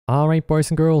Alright boys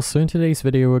and girls, so in today's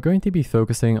video we're going to be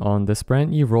focusing on this brand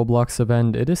new Roblox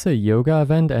event. It is a yoga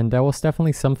event and that was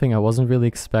definitely something I wasn't really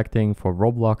expecting for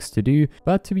Roblox to do,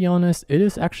 but to be honest it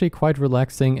is actually quite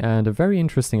relaxing and a very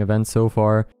interesting event so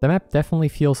far. The map definitely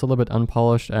feels a little bit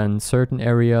unpolished and certain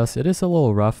areas it is a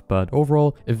little rough, but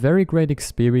overall a very great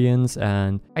experience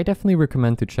and I definitely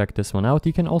recommend to check this one out.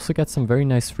 You can also get some very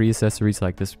nice free accessories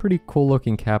like this pretty cool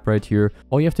looking cap right here.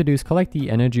 All you have to do is collect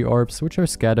the energy orbs which are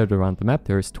scattered around the map.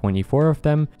 There's 24 of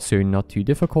them, so not too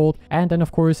difficult. And then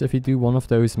of course if you do one of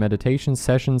those meditation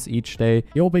sessions each day,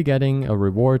 you'll be getting a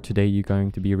reward. Today you're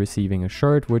going to be receiving a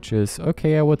shirt, which is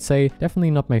okay, I would say.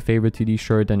 Definitely not my favorite 2D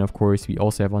shirt. And of course we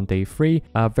also have on day 3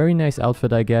 a very nice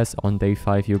outfit, I guess. On day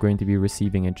 5 you're going to be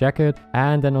receiving a jacket,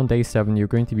 and then on day 7 you're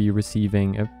going to be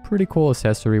receiving a pretty cool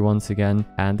accessory once again.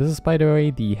 And this is, by the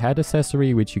way, the head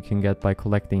accessory, which you can get by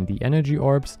collecting the energy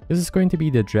orbs. This is going to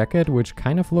be the jacket, which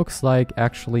kind of looks like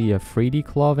actually a 3D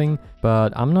clothing,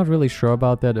 but I'm not really sure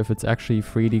about that, if it's actually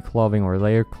 3D clothing or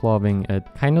layered clothing. It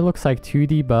kind of looks like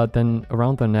 2D, but then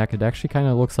around the neck it actually kind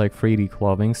of looks like 3D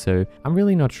clothing, so I'm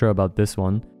really not sure about this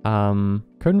one.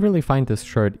 Couldn't really find this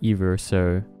shirt either,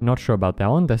 so not sure about that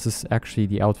one. This is actually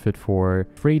the outfit for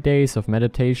 3 days of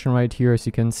meditation right here, as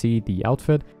you can see, the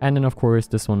outfit. And then of course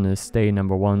this one is day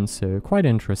number 1, so quite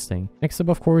interesting. Next up,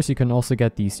 of course, you can also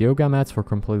get these yoga mats for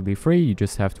completely free. You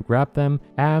just have to grab them,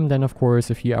 and then of course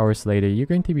a few hours later you're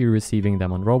going to be receiving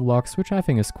them on Roblox, which I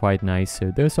think is quite nice.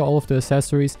 So those are all of the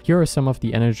accessories. Here are some of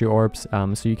the energy orbs,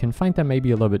 so you can find them maybe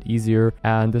a little bit easier.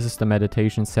 And this is the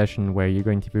meditation session where you're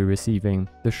going to be receiving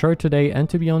the shirt today. And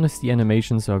to be honest, the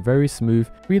animations are very smooth,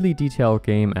 really detailed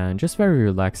game, and just very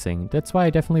relaxing. That's why I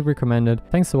definitely recommend it.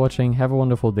 Thanks for watching, have a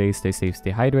wonderful day, stay safe,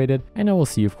 stay hydrated, and I will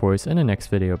see you of course in the next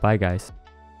video. Bye guys.